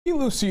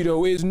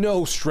Lucido is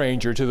no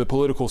stranger to the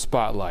political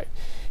spotlight.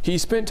 He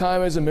spent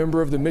time as a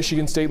member of the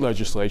Michigan State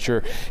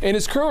Legislature and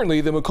is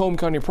currently the Macomb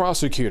County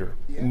Prosecutor.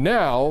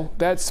 Now,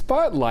 that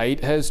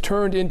spotlight has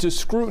turned into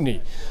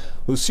scrutiny.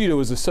 Lucido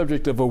is the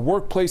subject of a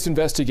workplace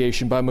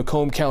investigation by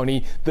Macomb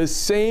County, the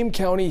same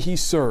county he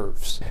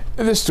serves.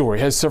 This story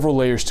has several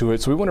layers to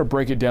it, so we want to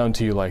break it down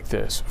to you like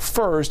this.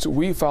 First,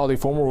 we filed a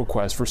formal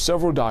request for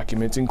several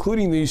documents,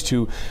 including these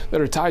two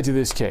that are tied to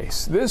this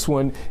case. This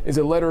one is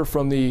a letter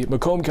from the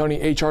Macomb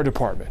County HR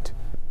Department,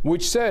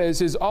 which says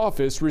his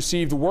office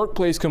received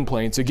workplace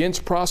complaints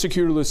against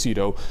Prosecutor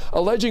Lucido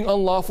alleging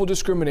unlawful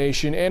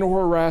discrimination and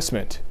or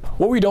harassment.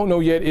 What we don't know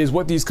yet is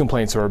what these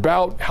complaints are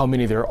about, how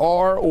many there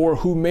are, or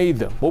who made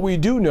them. What we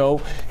do know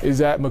is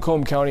that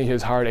Macomb County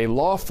has hired a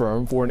law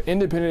firm for an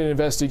independent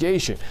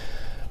investigation.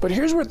 But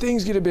here's where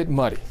things get a bit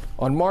muddy.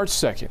 On March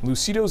 2nd,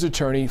 Lucido's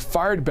attorney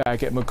fired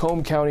back at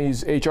Macomb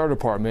County's HR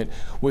department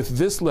with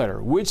this letter,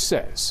 which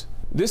says,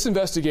 this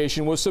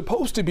investigation was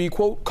supposed to be,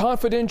 quote,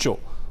 confidential.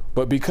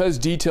 But because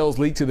details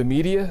leaked to the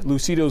media,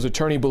 Lucido's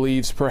attorney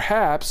believes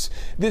perhaps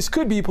this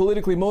could be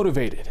politically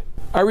motivated.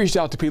 I reached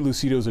out to Pete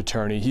Lucido's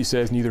attorney. He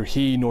says neither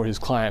he nor his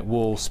client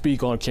will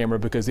speak on camera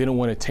because they don't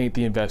want to taint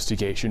the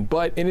investigation.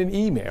 But in an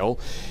email,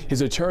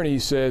 his attorney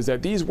says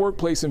that these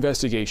workplace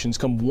investigations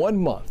come 1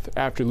 month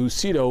after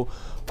Lucido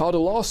filed a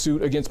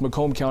lawsuit against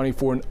Macomb County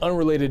for an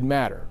unrelated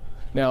matter.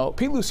 Now,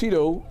 Pete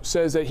Lucido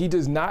says that he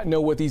does not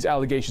know what these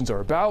allegations are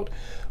about,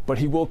 but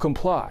he will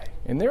comply.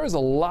 And there is a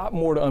lot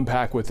more to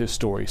unpack with this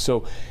story.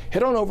 So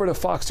head on over to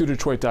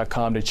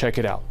fox2detroit.com to check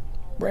it out.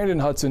 Brandon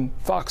Hudson,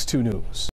 Fox 2 News.